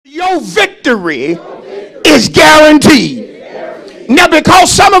Your victory is guaranteed. Now,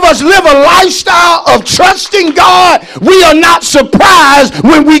 because some of us live a lifestyle of trusting God, we are not surprised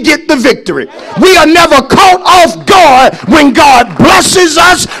when we get the victory. We are never caught off guard when God blesses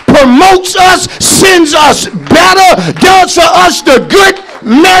us, promotes us, sends us better, does for us the good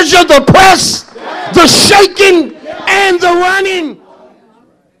measure, the press, the shaking, and the running.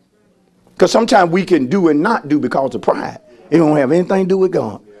 Because sometimes we can do and not do because of pride. It don't have anything to do with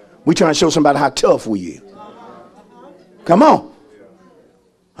God. We trying to show somebody how tough we is. Come on.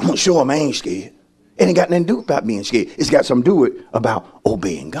 I'm going to show them I ain't scared. It ain't got nothing to do about being scared. It's got something to do with about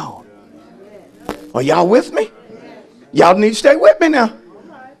obeying God. Are y'all with me? Y'all need to stay with me now.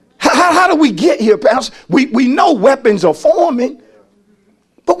 How do we get here, Pastor? We know weapons are forming.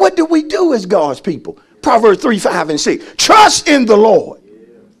 But what do we do as God's people? Proverbs 3, 5, and 6. Trust in the Lord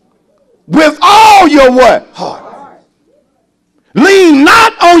with all your what? Heart. Lean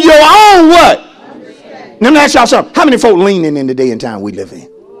not on your own what? Let me ask y'all something. How many folk leaning in the day and time we live in?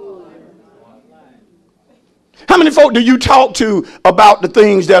 How many folk do you talk to about the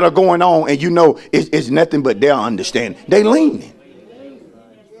things that are going on and you know it's nothing but their understanding? They leaning.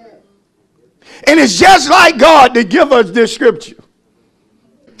 And it's just like God to give us this scripture.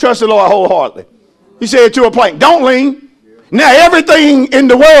 Trust the Lord wholeheartedly. He said to a plank, don't lean. Now everything in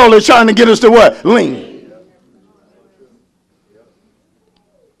the world is trying to get us to what? Lean.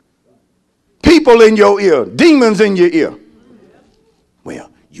 People in your ear, demons in your ear.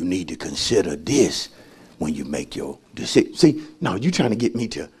 Well, you need to consider this when you make your decision. See, no, you're trying to get me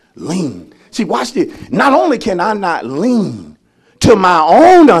to lean. See, watch this. Not only can I not lean to my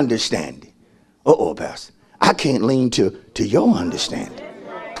own understanding. Pastor, I can't lean to your understanding.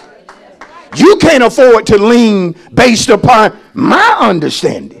 You can't afford to lean based upon my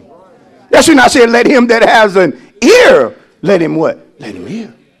understanding. That's when I said, let him that has an ear, let him what? Let him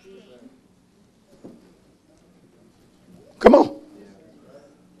hear. Come on.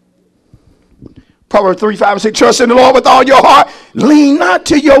 Proverbs 3, 5, and 6. Trust in the Lord with all your heart. Lean not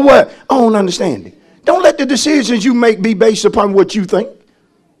to your what? Own understanding. Don't let the decisions you make be based upon what you think.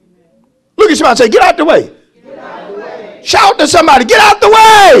 Look at somebody and say, get out the way. Get out the way. Shout to somebody, get out the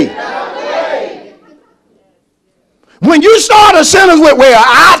way. Get out the way. When you start a sentence with, well,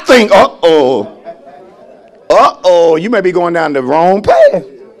 I think, you may be going down the wrong path.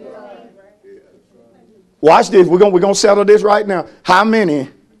 Watch this. We're going to settle this right now. How many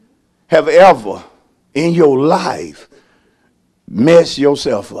have ever in your life messed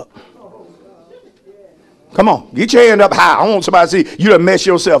yourself up? Come on, get your hand up high. I want somebody to see you done messed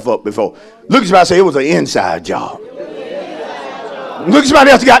yourself up before. Look at somebody and say it was an inside job. Look at somebody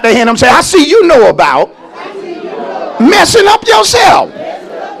else got their hand up and say, I see you know about messing up yourself.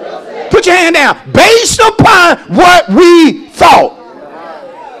 Put your hand down. Based upon what we thought.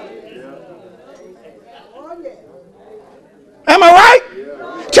 Am I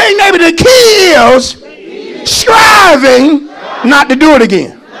right? Tell your neighbor the key is striving not to do it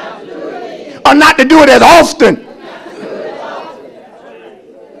again. Or not to do it as often.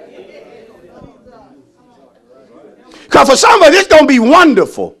 Because for some of us, it's going to be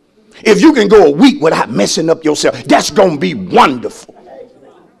wonderful. If you can go a week without messing up yourself, that's going to be wonderful.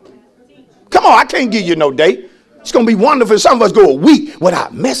 Come on, I can't give you no date. It's going to be wonderful if some of us go a week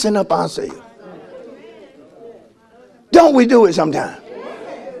without messing up ourselves. Don't we do it sometimes?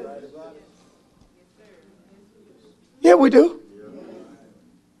 Yeah, we do.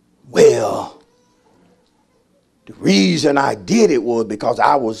 Well, the reason I did it was because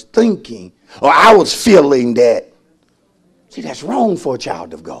I was thinking, or I was feeling that, see, that's wrong for a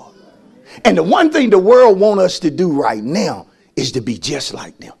child of God. And the one thing the world wants us to do right now is to be just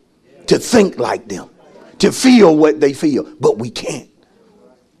like them, to think like them, to feel what they feel, but we can't.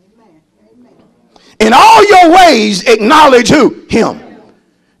 In all your ways, acknowledge who? Him.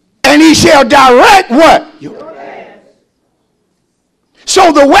 And he shall direct what? Your path.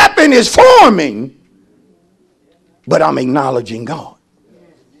 So the weapon is forming, but I'm acknowledging God.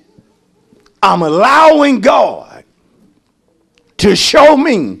 I'm allowing God to show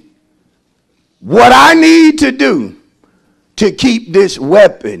me what I need to do to keep this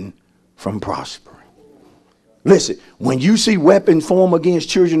weapon from prospering. Listen, when you see weapons form against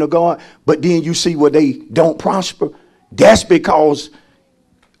children of God, but then you see where they don't prosper, that's because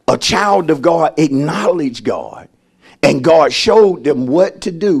a child of God acknowledged God, and God showed them what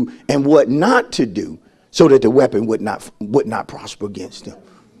to do and what not to do so that the weapon would not prosper against them.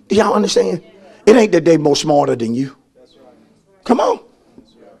 Do y'all understand? It ain't that they're more smarter than you. Come on.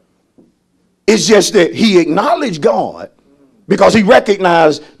 It's just that he acknowledged God because he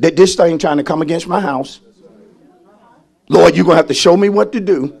recognized that this thing trying to come against my house. Lord, you're going to have to show me what to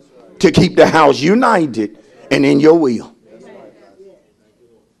do to keep the house united and in your will.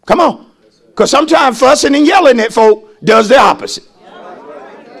 Come on. Because sometimes fussing and yelling at folk does the opposite.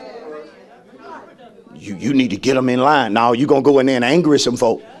 You need to get them in line. Now you're going to go in there and angry some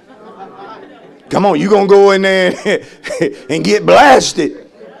folk. Come on, you're going to go in there and get blasted.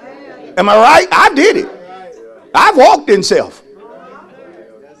 Am I right? I did it. I've walked in self.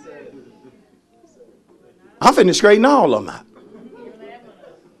 I'm finna straighten all of them out.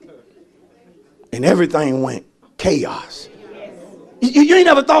 And everything went chaos. You ain't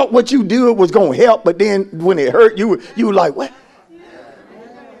never thought what you did was going to help, but then when it hurt, you were like, what?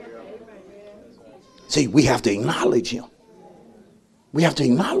 See, we have to acknowledge him. We have to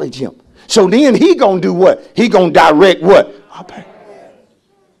acknowledge him. So then he going to do what? He going to direct what?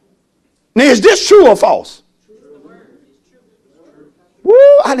 Now, is this true or false? Woo,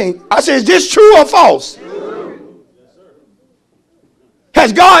 I said, is this true or false?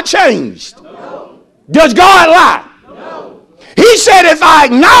 Has God changed? No. Does God lie? No. He said if I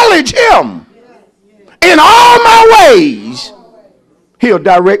acknowledge him in all my ways, he'll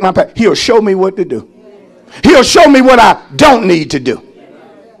direct my path. He'll show me what to do. He'll show me what I don't need to do.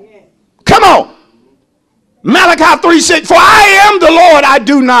 Come on. Malachi 3:6, for I am the Lord, I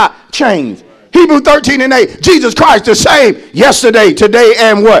do not change. Hebrew 13:8, Jesus Christ the same yesterday, today,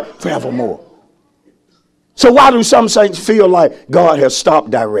 and what? Forevermore. So why do some saints feel like God has stopped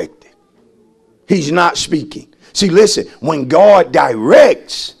directing? He's not speaking. See, listen, when God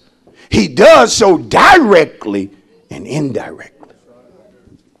directs, he does so directly and indirectly.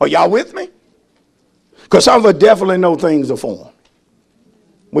 Are y'all with me? Because some of us definitely know things are formed.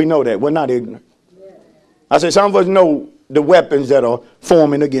 We know that. We're not ignorant. I said some of us know the weapons that are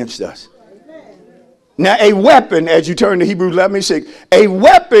forming against us. Now, a weapon, as you turn to Hebrews 11:6, a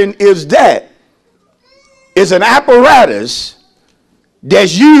weapon is an apparatus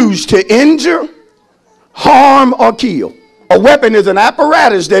that's used to injure, harm, or kill. A weapon is an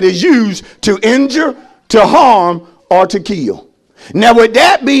apparatus that is used to injure, to harm, or to kill. Now, with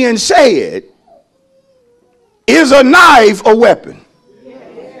that being said, is a knife a weapon?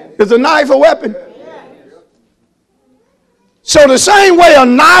 Is a knife a weapon? So the same way a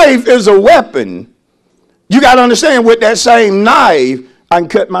knife is a weapon, you got to understand with that same knife, I can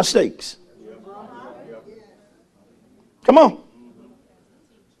cut my steaks. Come on.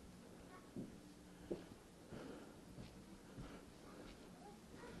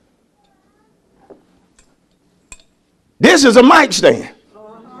 This is a mic stand.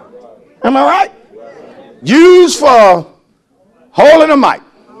 Am I right? Used for holding a mic.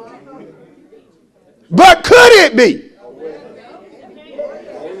 But could it be?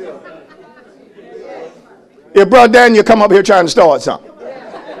 If Brother Daniel come up here trying to start something.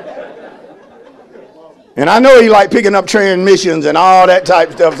 And I know he like picking up transmissions and all that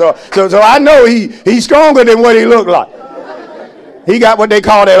type of stuff. So I know he's stronger than what he looked like. He got what they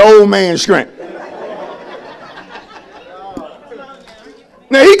call that old man strength.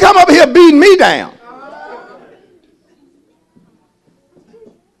 Now he come up here beating me down.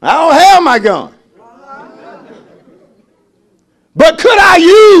 I don't have my gun. But could I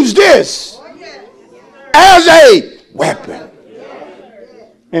use this as a weapon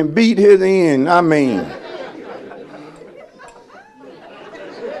and beat his end? I mean,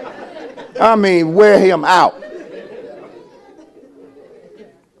 wear him out.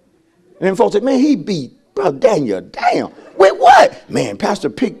 And then folks say, man, he beat Brother Daniel down. With what? Man, Pastor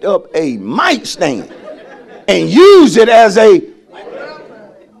picked up a mic stand and used it as a...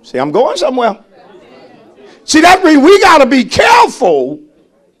 See, I'm going somewhere. See, that means we got to be careful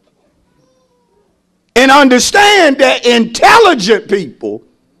and understand that intelligent people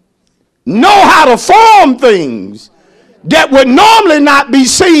know how to form things that would normally not be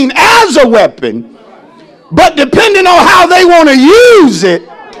seen as a weapon, but depending on how they want to use it.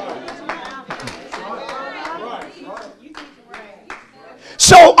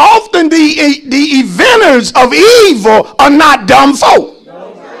 So often the inventors of evil are not dumb folk.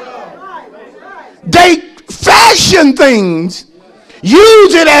 They fashion things,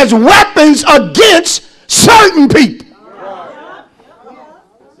 use it as weapons against certain people.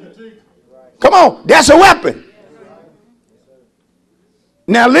 Come on, that's a weapon.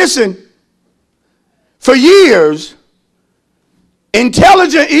 Now listen, for years,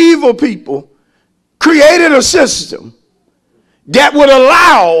 intelligent evil people created a system that would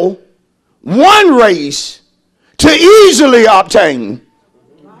allow one race to easily obtain.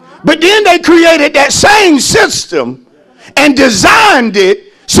 But then they created that same system and designed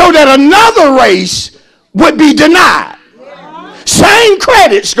it so that another race would be denied. Same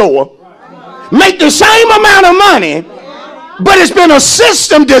credit score, make the same amount of money, But it's been a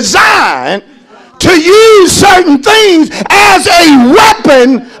system designed to use certain things as a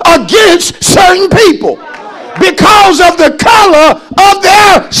weapon against certain people because of the color of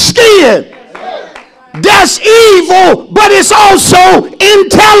their skin. That's evil, but it's also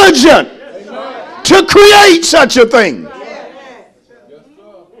intelligent to create such a thing.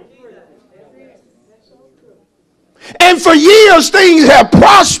 And for years, things have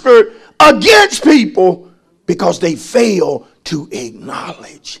prospered against people because they fail to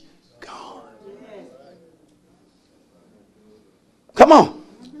acknowledge God. Come on.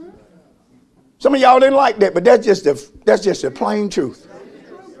 Some of y'all didn't like that, but that's just the plain truth.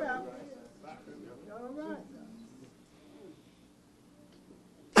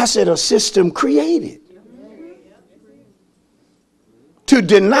 I said a system created to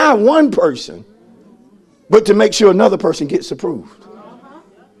deny one person, but to make sure another person gets approved.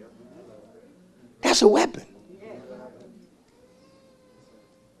 That's a weapon.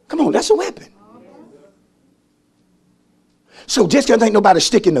 Come on, that's a weapon. So just because ain't nobody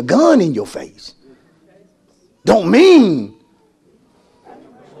sticking a gun in your face, don't mean.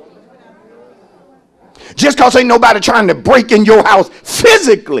 Just because ain't nobody trying to break in your house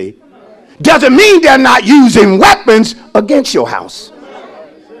physically, doesn't mean they're not using weapons against your house.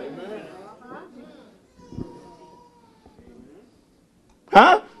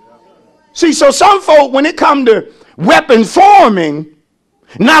 Huh? See, so some folk, when it comes to weapon forming,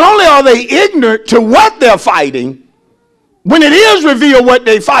 not only are they ignorant to what they're fighting, when it is revealed what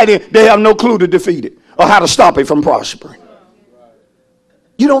they're fighting, they have no clue to defeat it or how to stop it from prospering.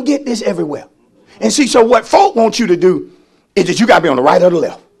 You don't get this everywhere. And see, so what folk want you to do is that you got to be on the right or the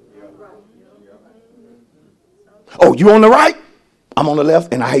left. Oh, you on the right? I'm on the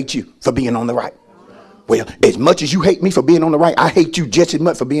left, and I hate you for being on the right. Well, as much as you hate me for being on the right, I hate you just as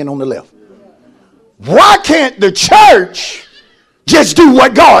much for being on the left. Why can't the church just do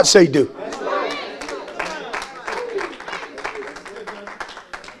what God say do?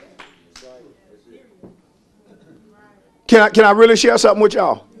 Can I really share something with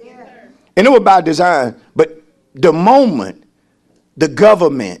y'all? And it was by design, but the moment the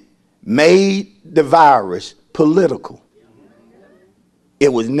government made the virus political, it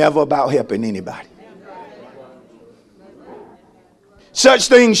was never about helping anybody. Such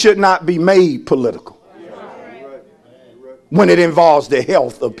things should not be made political when it involves the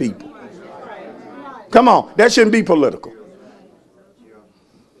health of people. Come on, that shouldn't be political.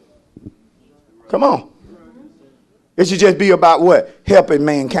 Come on. It should just be about what? Helping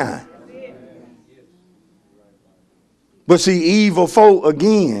mankind. But see, evil folk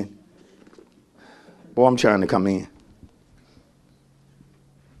again. Boy, I'm trying to come in.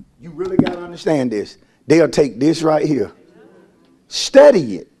 You really got to understand this. They'll take this right here.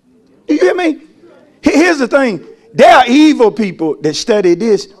 Study it. Do you hear me? Here's the thing. There are evil people that study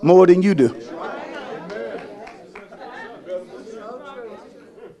this more than you do.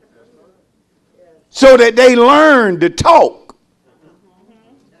 So that they learn to talk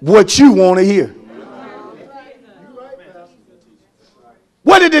what you want to hear.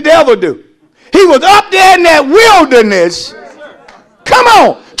 What did the devil do? He was up there in that wilderness. Come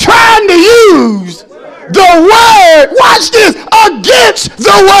on, trying to use the word, watch this, against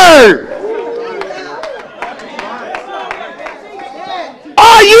the word.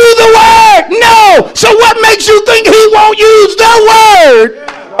 Are you the word? No. So what makes you think he won't use the word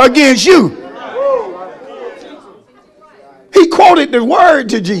against you? He quoted the word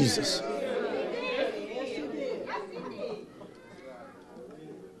to Jesus.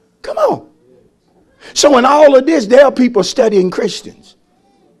 Come on. So in all of this, there are people studying Christians.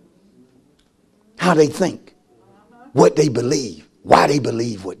 How they think, what they believe, why they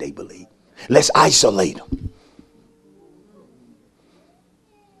believe what they believe. Let's isolate them.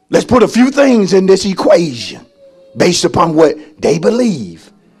 Let's put a few things in this equation based upon what they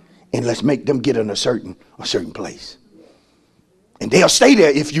believe, and let's make them get in a certain place. And they'll stay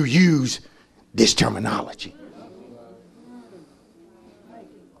there if you use this terminology.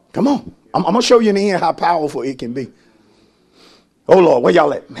 Come on. I'm going to show you in the end how powerful it can be. Oh, Lord, where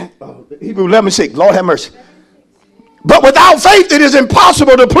y'all at? Hebrews 11:6. Lord have mercy. But without faith, it is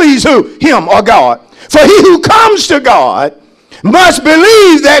impossible to please who? Him or God. For he who comes to God must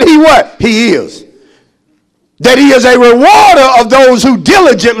believe that he what? He is. That he is a rewarder of those who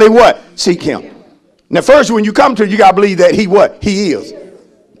diligently what? Seek him. Now, first, when you come to it, you got to believe that he what? He is.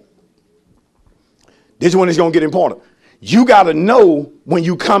 This one is going to get important. You got to know when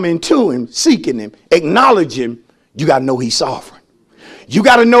you come into him, seeking him, acknowledge him, you got to know he's sovereign. You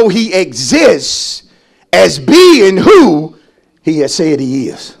got to know he exists as being who he has said he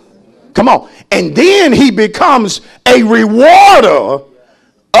is. Come on. And then he becomes a rewarder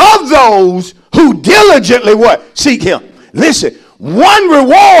of those who diligently what? Seek him. Listen, one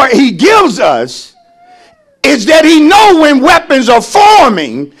reward he gives us is that he knows when weapons are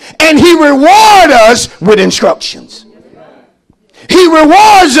forming, and he rewards us with instructions. He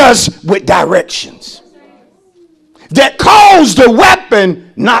rewards us with directions that cause the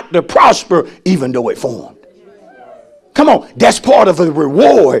weapon not to prosper even though it formed. Come on, that's part of the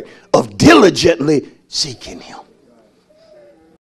reward of diligently seeking him.